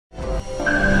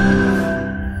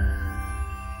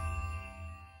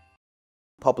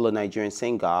popular Nigerian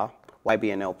singer,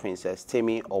 YBNL princess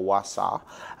Temi Owasa,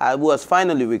 was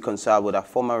finally reconciled with her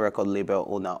former record label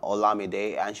owner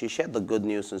Olamide, and she shared the good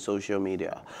news on social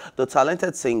media. The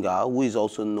talented singer, who is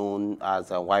also known as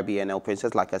a YBNL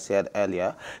princess, like I said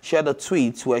earlier, shared a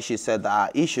tweet where she said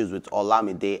that her issues with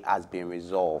Olamide has been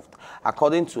resolved.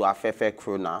 According to Afefe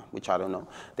Krona, which I don't know,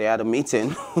 they had a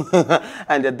meeting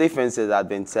and the differences had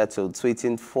been settled.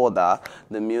 Tweeting further,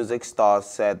 the music star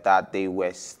said that they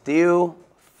were still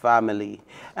family.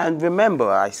 And remember,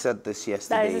 I said this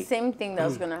yesterday. That is the same thing that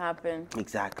was going to happen.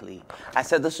 Exactly. I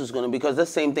said this was going to, because the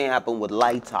same thing happened with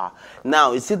Lighter.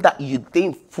 Now, is it that you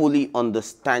didn't fully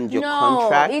understand your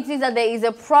contract? No, it is that there is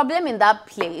a problem in that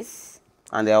place.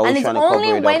 And they're always trying to cover it up. And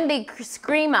it's only when they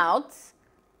scream out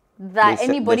that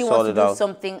anybody wants to do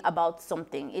something about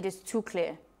something. It is too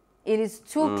clear. It is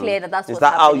too clear that that's what's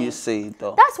happening. Is that how you say it,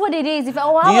 though? That's what it is. If,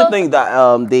 do you think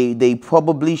that they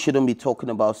probably shouldn't be talking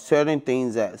about certain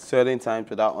things at certain times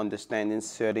without understanding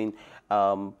certain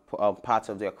parts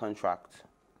of their contract?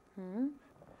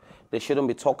 They shouldn't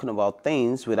be talking about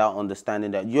things without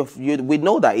understanding that. We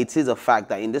know that it is a fact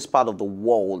that in this part of the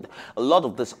world, a lot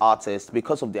of these artists,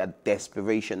 because of their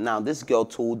desperation. Now, this girl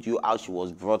told you how she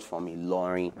was brought from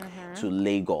Ilorin to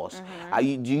Lagos. Do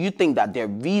you think that there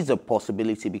is a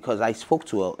possibility? Because I spoke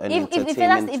to an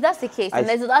entertainment... If that's the case,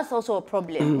 then that's also a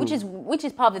problem, which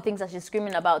is part of the things that she's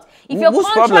screaming about. If whose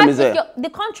problem is it? The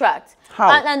contract.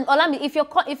 How? And Olamide,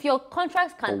 if your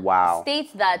contract can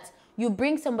state that you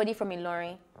bring somebody from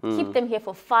Ilorin, keep them here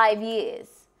for 5 years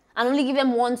and only give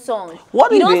them one song.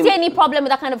 You don't see any problem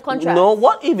with that kind of contract? No,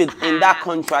 what if in that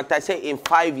contract, I say in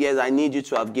 5 years, I need you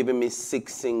to have given me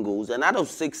 6 singles. And out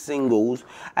of 6 singles,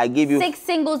 I give you... 6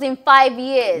 singles in 5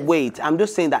 years. Wait, I'm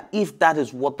just saying that if that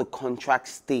is what the contract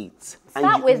states...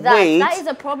 Start with that. That is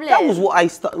a problem. That was what I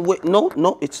started... Wait,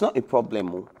 no, it's not a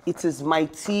problem. It is my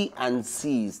T and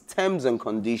C's, terms and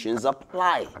conditions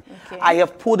apply. Okay. I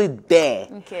have put it there.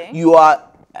 Okay. You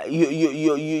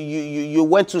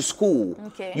went to school.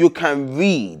 Okay. You can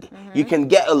read. You can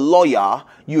get a lawyer.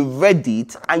 You read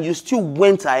it, and you still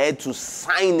went ahead to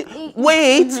sign it.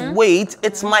 Wait,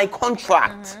 it's my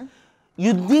contract.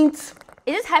 You didn't.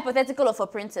 Is this hypothetical of a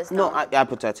princess now? No,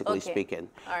 hypothetically speaking.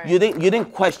 Right. You didn't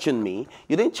question me.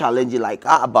 You didn't challenge it like,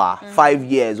 5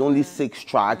 years, only 6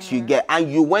 tracks you get.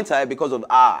 And you went ahead because of,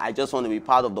 I just want to be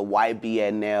part of the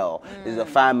YBNL. It's a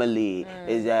family.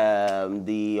 It's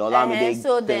the Olamide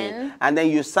so thing. then? And then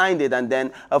you signed it, and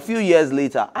then a few years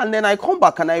later, and then I come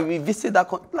back and I revisit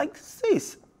that, like,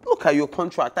 sis, look at your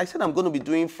contract. I said I'm going to be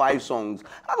doing 5 songs.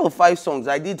 Out of 5 songs,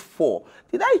 I did 4.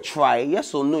 Did I try?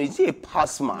 Yes or no? Is it a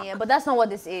pass mark? Yeah, but that's not what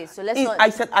this is. So let's not... I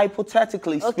said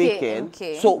hypothetically speaking.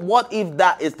 Okay. So what if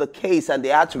that is the case and they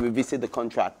had to revisit the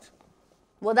contract?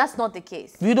 Well, that's not the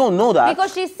case. You don't know that.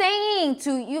 Because she's saying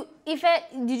to you,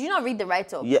 did you not read the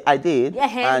write-up? Yeah, I did. Yeah,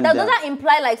 and does that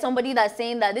imply like somebody that's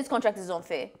saying that this contract is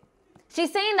unfair?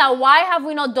 She's saying that why have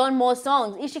we not done more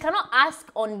songs? If she cannot ask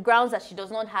on grounds that she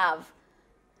does not have.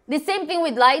 The same thing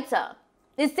with Lighter.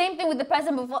 The same thing with the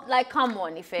person before. Like, come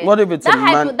on, Ife. What if it's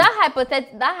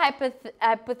that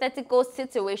hypothetical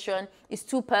situation is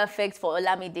too perfect for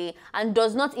Olamide and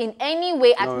does not in any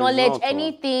way acknowledge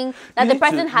anything that the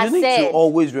person has said. You need to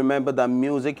always remember that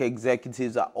music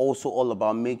executives are also all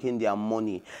about making their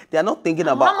money. They are not thinking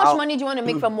about how much money do you want to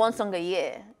make from one song a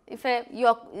year? If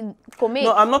you're commit.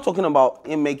 No, I'm not talking about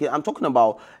making. I'm talking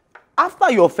about.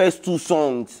 After your first 2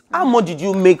 songs, how much did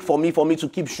you make for me to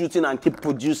keep shooting and keep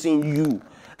producing you?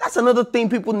 That's another thing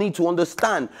people need to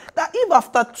understand. That if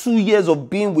after 2 years of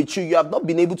being with you, you have not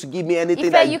been able to give me anything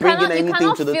that's bringing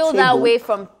anything to the table. You cannot feel that way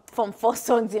from 4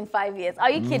 songs in 5 years. Are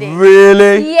you kidding?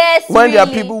 Really? Yes, when there are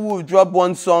people who drop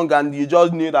one song and you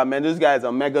just knew that, man, this guy is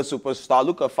a mega superstar.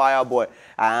 Look at Fireboy.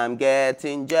 I'm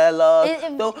getting jealous.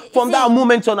 From that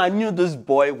moment on, I knew this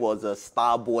boy was a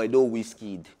star boy, no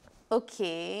Whiskey.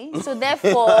 Okay, so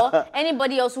therefore,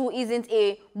 anybody else who isn't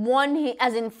a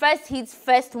as in first hits,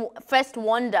 first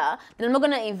wonder, then I'm not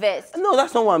gonna invest. No,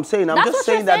 that's not what I'm saying. I'm just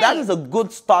saying that is a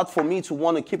good start for me to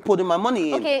want to keep putting my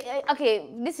money in. Okay.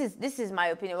 This is my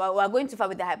opinion. We're going too far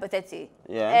with the hypothetical.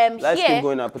 Yeah. Let's keep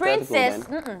going hypothetical. Princess,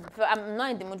 then. I'm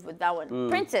not in the mood with that one.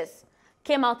 Princess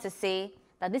came out to say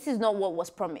that this is not what was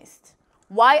promised.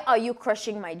 Why are you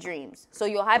crushing my dreams? So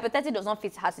your hypothetical does not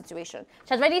fit her situation. She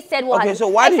has already said what. Okay, so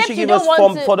why did she give us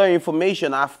further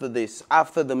information after this,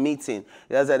 after the meeting?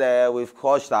 They said we've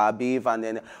crushed our beef, and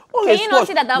then. Okay, can you not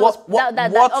see that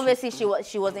that obviously she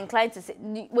was inclined to say.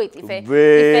 Wait, Ife,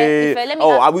 let me.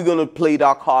 Are we gonna play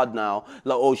that card now?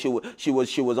 Like, she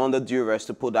was under duress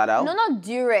to put that out. No, not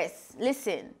duress.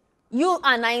 Listen, you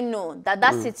and I know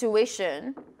that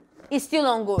situation is still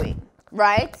ongoing,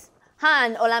 right? her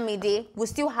and Olamide will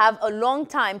still have a long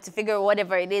time to figure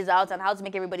whatever it is out and how to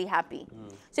make everybody happy.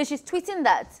 So she's tweeting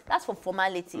that. That's for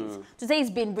formalities. To say it's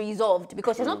been resolved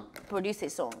because she has not produced a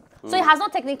song. So it has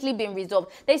not technically been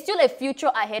resolved. There's still a future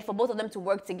ahead for both of them to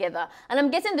work together. And I'm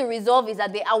guessing the resolve is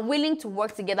that they are willing to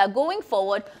work together going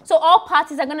forward. So all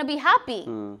parties are going to be happy.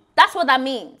 That's what that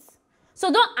means.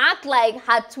 So don't act like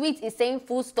her tweet is saying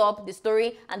full stop, the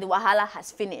story, and the wahala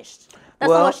has finished. That's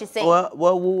not what she's saying.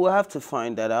 Well, we'll have to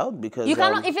find that out because... You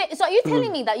cannot... so are you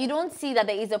telling me that you don't see that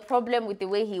there is a problem with the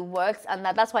way he works and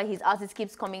that's why his artist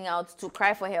keeps coming out to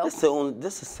cry for help? This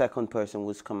is the second person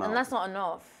who's come out. And that's not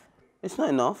enough. It's not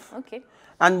enough. Okay.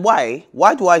 And why?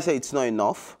 Why do I say it's not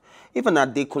enough? Even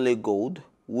Adekunle Gold,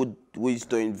 who is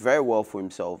doing very well for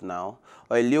himself now,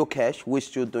 or Lil Kesh, who is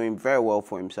still doing very well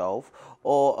for himself,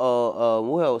 or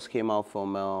who else came out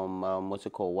from, what's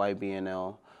it called,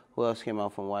 YBNL? Who else came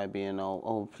out from YBNL?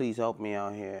 Oh, please help me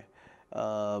out here. There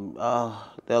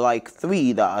are like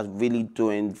 3 that are really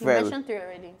doing very... You mentioned 3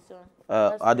 already, so...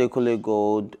 Adekunle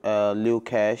Gold, Lil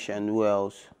Kesh, and who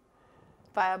else?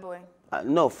 Fireboy.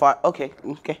 No, okay,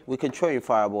 we can throw in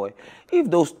Fireboy.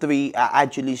 If those 3 are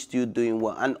actually still doing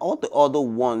well, and all the other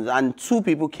ones, and 2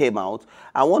 people came out,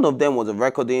 and one of them was a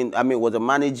was a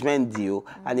management deal,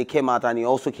 and he came out, and he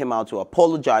also came out to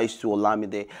apologize to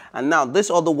Olamide. And now this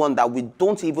other one that we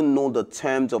don't even know the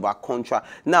terms of our contract.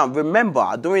 Now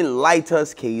remember, during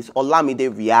Lighter's case,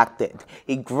 Olamide reacted.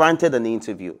 He granted an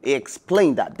interview. He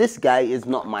explained that this guy is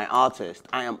not my artist.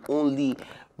 I am only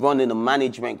running a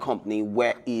management company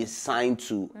where he is signed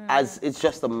to, as it's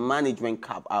just a management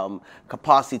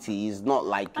capacity. He's not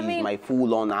like he's my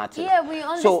full-on artist. Yeah, we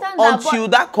understand so that. Until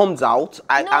that comes out,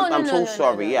 I'm so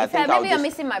sorry. No. Yeah, I think maybe you're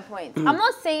missing my point. I'm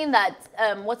not saying that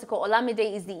what's it called,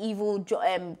 Olamide is the evil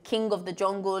king of the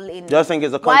jungle in just think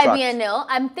it's a contract. YBNL.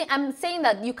 I'm saying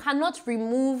that you cannot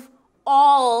remove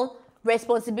all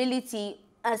responsibility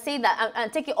and say that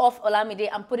and take it off Olamide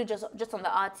and put it just on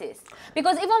the artist.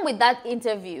 Because even with that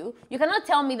interview, you cannot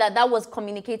tell me that was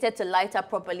communicated to Lighter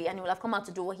properly and he will have come out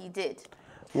to do what he did.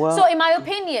 Well, so in my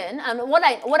opinion, and what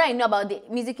I know about the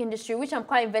music industry, which I'm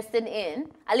quite invested in,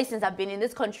 at least since I've been in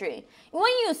this country,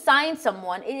 when you sign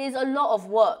someone, it is a lot of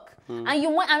work. And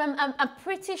I'm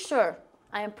pretty sure,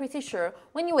 I am pretty sure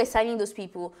when you were signing those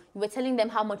people, you were telling them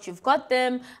how much you've got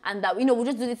them and that, we'll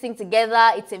just do this thing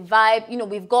together. It's a vibe.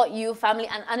 We've got you, family.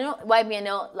 And I know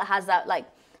YBNL has that, like,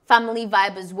 family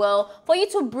vibe as well. For you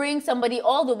to bring somebody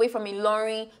all the way from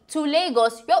Ilorin to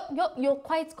Lagos, you're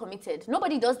quite committed.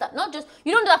 Nobody does that.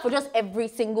 You don't do that for just every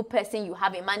single person you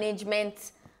have a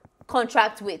management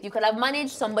contract with. You could have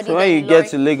managed somebody. So when you get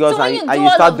to Lagos and you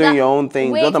start doing your own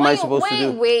thing, what am I supposed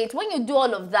to do? When you do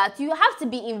all of that, you have to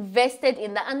be invested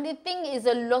in that. And the thing is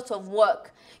a lot of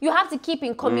work. You have to keep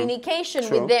in communication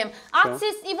with them.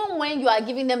 Artists, even when you are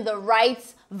giving them the right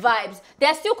vibes,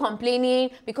 they're still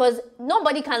complaining because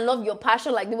nobody can love your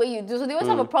passion like the way you do. So they always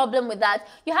have a problem with that.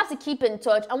 You have to keep in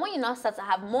touch. And when you now start to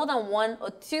have more than 1 or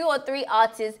 2 or 3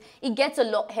 artists, it gets a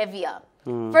lot heavier.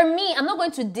 For me, I'm not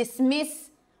going to dismiss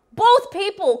both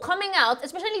people coming out,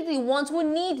 especially the ones who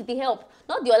need the help,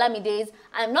 not the Olamides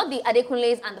and not the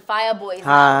Adekunles and the Fireboys.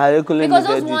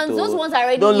 Because those ones are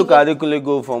already. Don't look at Adekunle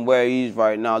Go from where he is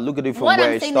right now. Look at it from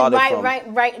where it started from.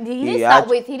 Right. He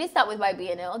didn't start with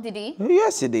YBNL, did he?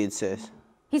 Yes, he did, sis.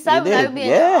 He started with YBNL.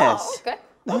 Yes. Oh, okay.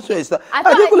 That's where it started.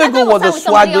 Adekunle Go was a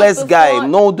swagless guy.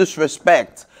 No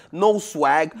disrespect. No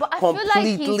swag. But I feel like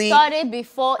he started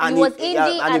before. He was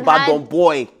indie and had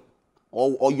boy.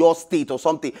 Or your state or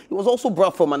something. He was also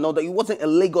brought from another. He wasn't a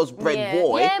Lagos-bred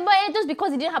boy. Yeah, but just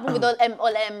because it didn't happen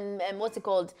with what's it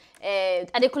called?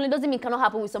 Adekunle doesn't mean it cannot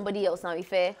happen with somebody else now,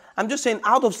 fair. I'm just saying,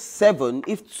 out of 7,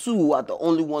 if 2 are the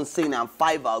only ones saying and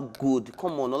 5 are good,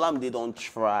 come on, Olamide don't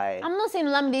try. I'm not saying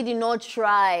Olamide did not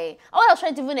try. What I was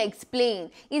trying to even explain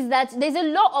is that there's a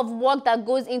lot of work that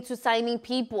goes into signing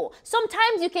people.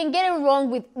 Sometimes you can get it wrong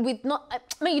with not.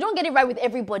 I mean, you don't get it right with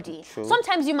everybody. True.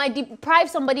 Sometimes you might deprive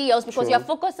somebody else because you're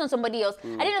focused on somebody else. At the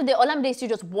end of the day, Olamide is still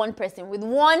just one person with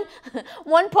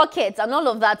one pocket and all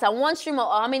of that and one stream of,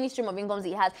 or how many stream of incomes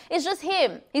he has. It's just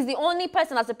him. He's the only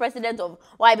person as the president of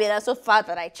YBNL so far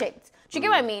that I checked. Do you get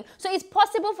what I mean? So it's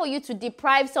possible for you to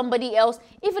deprive somebody else,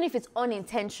 even if it's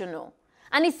unintentional.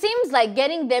 And it seems like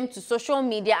getting them to social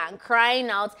media and crying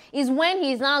out is when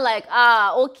he's now like,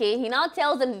 okay. He now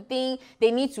tells them the thing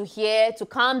they need to hear to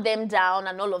calm them down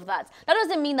and all of that. That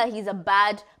doesn't mean that he's a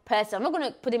bad person. I'm not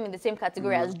going to put him in the same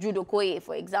category as Judo Koye,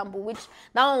 for example, which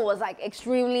that one was like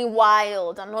extremely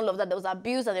wild and all of that. There was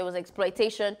abuse and there was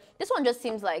exploitation. This one just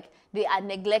seems like they are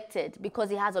neglected because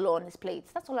he has a lot on his plate.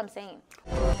 That's all I'm saying.